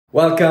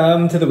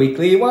Welcome to the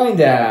weekly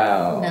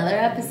Winedown. Another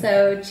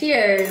episode.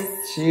 Cheers.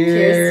 Cheers.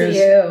 Cheers to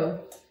you.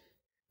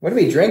 What are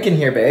we drinking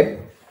here, babe?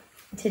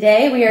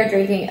 Today we are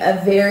drinking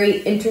a very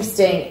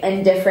interesting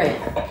and different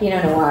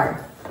Pinot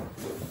Noir.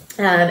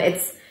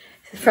 It's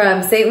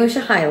from St.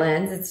 Lucia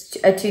Highlands. It's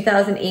a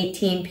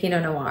 2018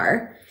 Pinot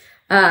Noir.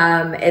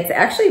 It's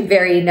actually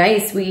very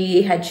nice.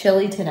 We had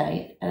chili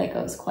tonight, and it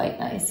goes quite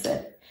nice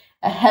with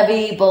a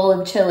heavy bowl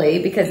of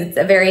chili because it's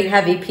a very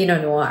heavy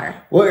Pinot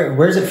Noir.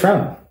 Where's it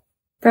from?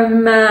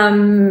 From,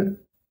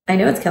 I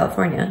know it's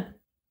California.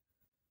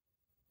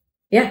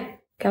 Yeah,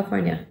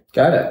 California.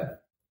 Got it.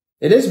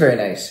 It is very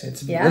nice.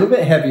 It's a little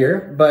bit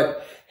heavier,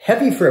 but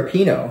heavy for a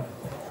Pinot,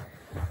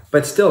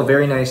 but still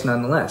very nice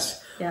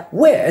nonetheless. Yeah.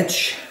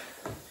 Which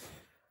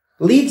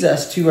leads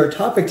us to our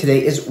topic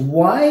today is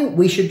why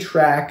we should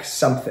track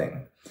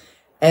something.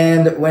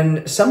 And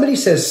when somebody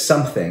says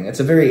something, it's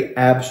a very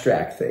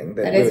abstract thing.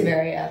 That is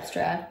very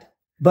abstract.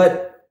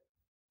 But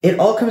it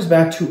all comes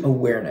back to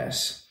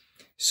awareness.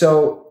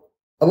 So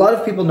a lot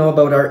of people know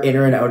about our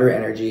inner and outer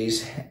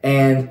energies.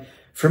 And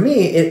for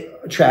me,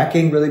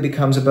 tracking really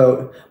becomes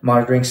about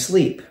monitoring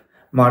sleep,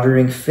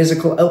 monitoring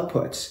physical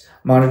outputs,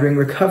 monitoring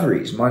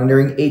recoveries,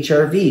 monitoring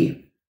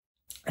HRV,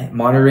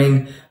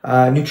 monitoring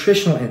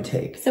nutritional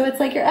intake. So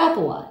it's like your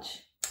Apple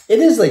Watch. It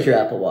is like your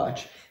Apple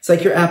Watch. It's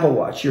like your Apple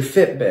Watch, your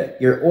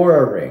Fitbit, your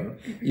Oura Ring,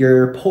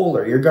 your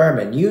Polar, your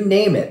Garmin, you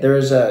name it.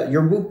 There's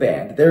your Whoop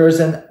Band. There is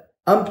an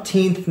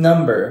umpteenth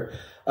number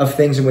of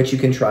things in which you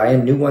can try,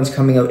 and new ones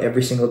coming out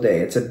every single day.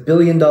 It's a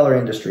billion-dollar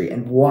industry.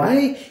 And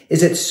why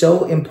is it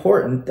so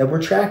important that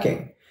we're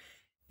tracking?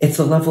 It's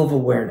a level of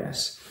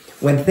awareness.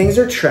 When things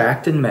are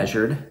tracked and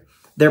measured,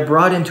 they're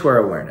brought into our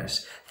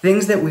awareness.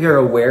 Things that we are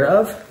aware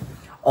of,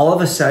 all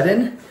of a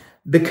sudden,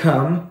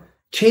 become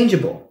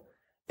changeable,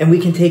 and we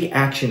can take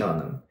action on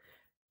them.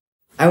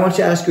 I want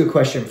to ask you a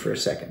question for a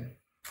second.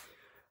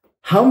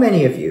 How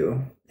many of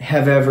you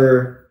have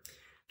ever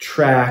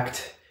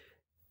tracked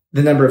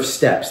the number of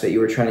steps that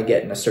you were trying to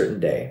get in a certain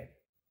day?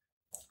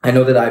 I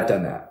know that I've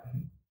done that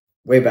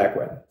way back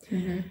when.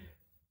 Mm-hmm.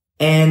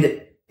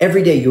 And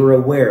every day you were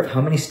aware of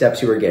how many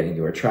steps you were getting.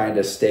 You were trying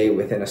to stay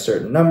within a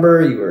certain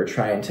number. You were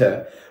trying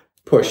to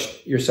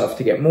push yourself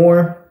to get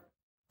more.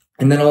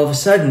 And then all of a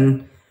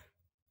sudden,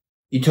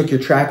 you took your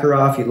tracker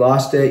off, you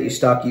lost it, you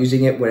stopped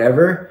using it,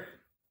 whatever.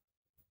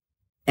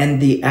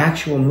 And the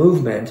actual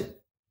movement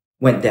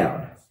went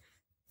down.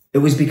 It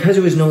was because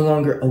it was no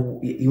longer,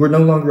 you were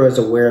no longer as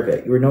aware of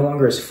it. You were no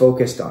longer as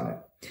focused on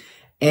it.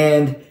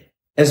 And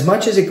as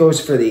much as it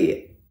goes for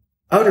the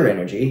outer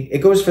energy, it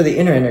goes for the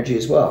inner energy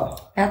as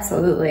well.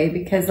 Absolutely.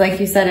 Because like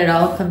you said, it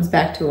all comes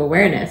back to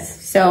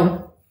awareness.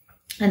 So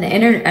on the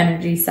inner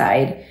energy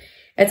side,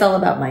 it's all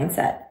about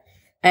mindset.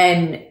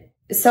 And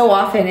so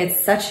often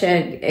it's such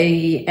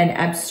an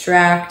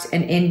abstract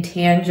and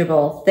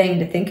intangible thing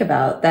to think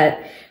about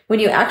that when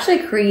you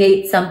actually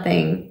create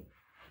something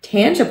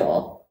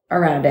tangible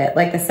around it,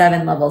 like the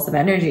 7 levels of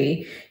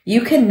energy,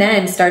 you can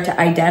then start to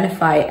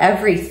identify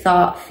every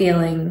thought,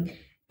 feeling,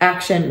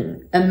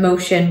 action,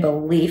 emotion,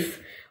 belief,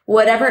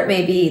 whatever it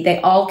may be, they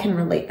all can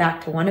relate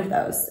back to one of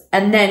those.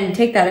 And then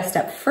take that a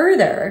step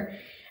further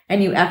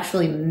and you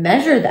actually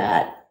measure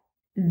that.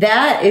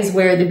 That is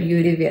where the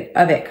beauty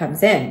of it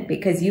comes in,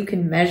 because you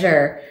can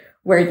measure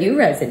where you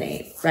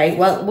resonate, right?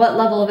 What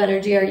level of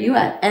energy are you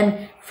at?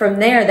 And from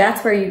there,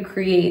 that's where you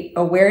create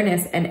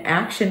awareness and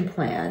action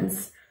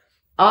plans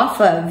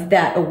off of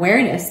that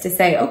awareness to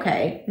say,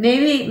 okay,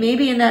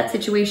 maybe in that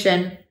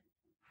situation,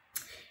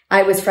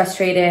 I was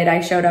frustrated.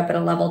 I showed up at a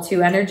level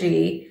 2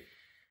 energy,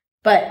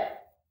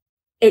 but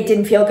it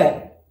didn't feel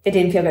good. It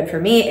didn't feel good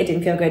for me. It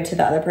didn't feel good to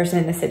the other person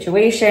in the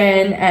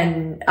situation.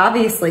 And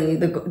obviously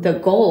the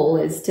goal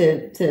is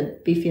to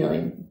be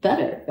feeling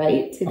better,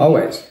 right?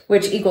 Always.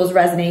 Which equals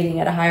resonating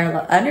at a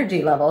higher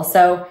energy level.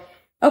 So,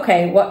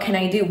 okay, what can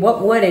I do?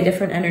 What would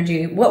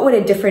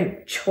a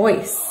different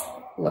choice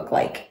look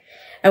like?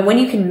 And when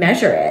you can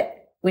measure it,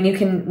 when you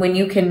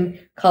can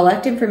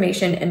collect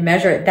information and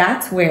measure it,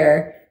 that's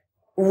where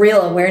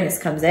real awareness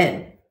comes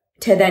in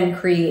to then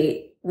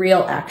create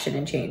real action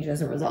and change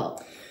as a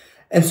result.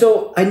 And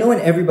so I know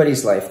in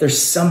everybody's life,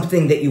 there's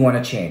something that you want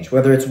to change,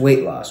 whether it's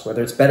weight loss,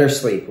 whether it's better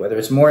sleep, whether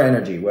it's more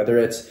energy, whether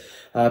it's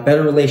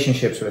better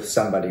relationships with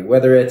somebody,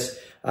 whether it's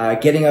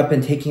getting up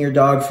and taking your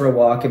dog for a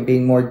walk and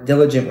being more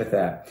diligent with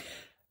that.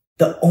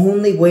 The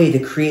only way to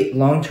create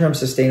long-term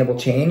sustainable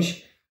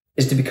change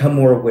is to become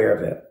more aware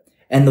of it.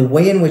 And the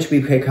way in which we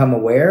become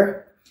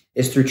aware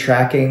is through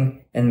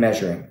tracking and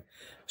measuring.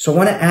 So I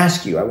want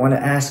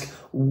to ask,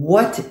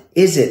 what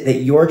is it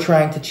that you're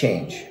trying to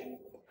change?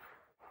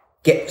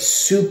 Get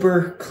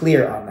super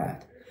clear on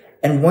that.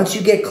 And once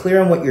you get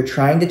clear on what you're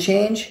trying to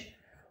change,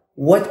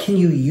 what can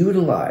you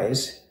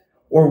utilize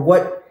or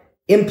what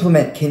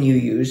implement can you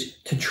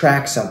use to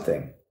track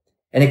something?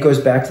 And it goes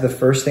back to the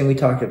first thing we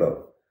talked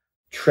about.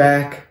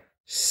 Track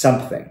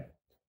something.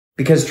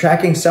 Because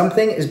tracking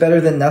something is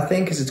better than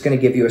nothing, because it's going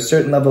to give you a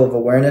certain level of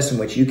awareness in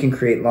which you can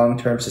create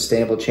long-term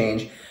sustainable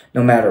change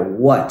no matter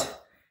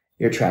what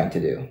you're trying to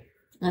do.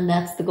 And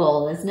that's the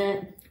goal, isn't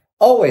it?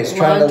 Always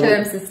trying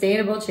long-term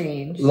sustainable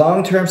change.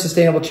 Long-term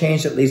sustainable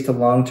change that leads to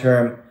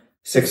long-term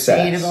success.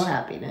 Sustainable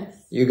happiness.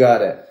 You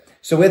got it.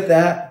 So with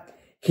that,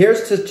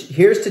 here's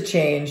to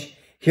change,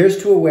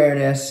 here's to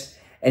awareness,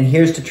 and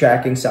here's to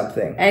tracking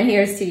something. And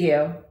here's to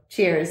you.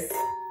 Cheers.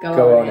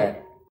 Go own it.